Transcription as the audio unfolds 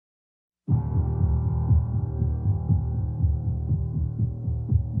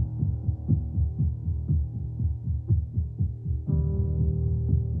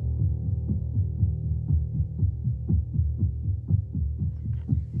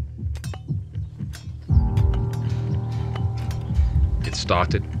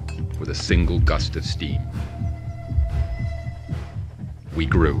started with a single gust of steam. We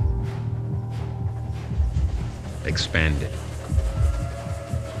grew, expanded,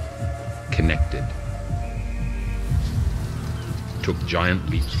 connected, took giant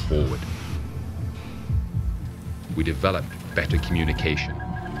leaps forward. We developed better communication,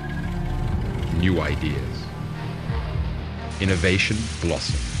 new ideas. Innovation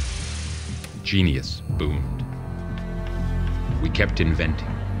blossomed. Genius boomed. We kept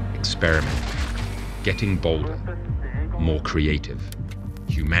inventing, experimenting, getting bolder, more creative.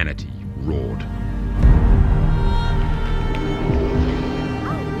 Humanity roared.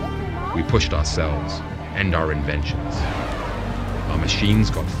 We pushed ourselves and our inventions. Our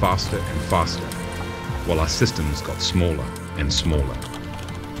machines got faster and faster, while our systems got smaller and smaller.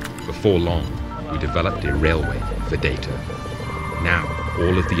 Before long, we developed a railway for data. Now,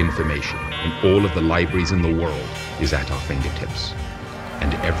 all of the information in all of the libraries in the world is at our fingertips.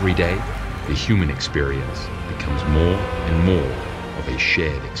 And every day, the human experience becomes more and more of a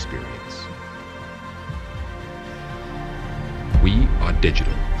shared experience. We are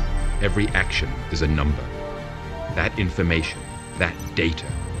digital. Every action is a number. That information, that data,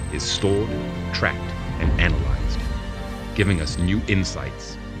 is stored, tracked, and analyzed, giving us new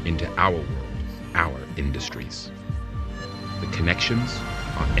insights into our world, our industries. The connections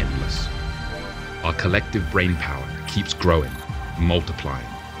are endless. Our collective brain power keeps growing, multiplying.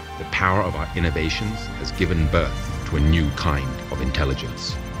 The power of our innovations has given birth to a new kind of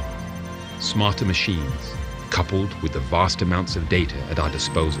intelligence. Smarter machines, coupled with the vast amounts of data at our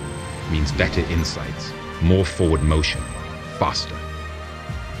disposal, means better insights, more forward motion, faster.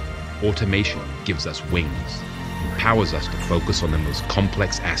 Automation gives us wings, empowers us to focus on the most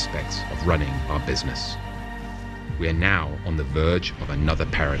complex aspects of running our business. We are now on the verge of another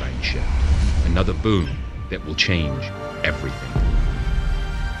paradigm shift, another boom that will change everything.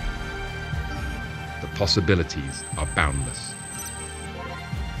 The possibilities are boundless.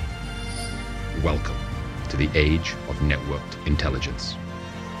 Welcome to the age of networked intelligence.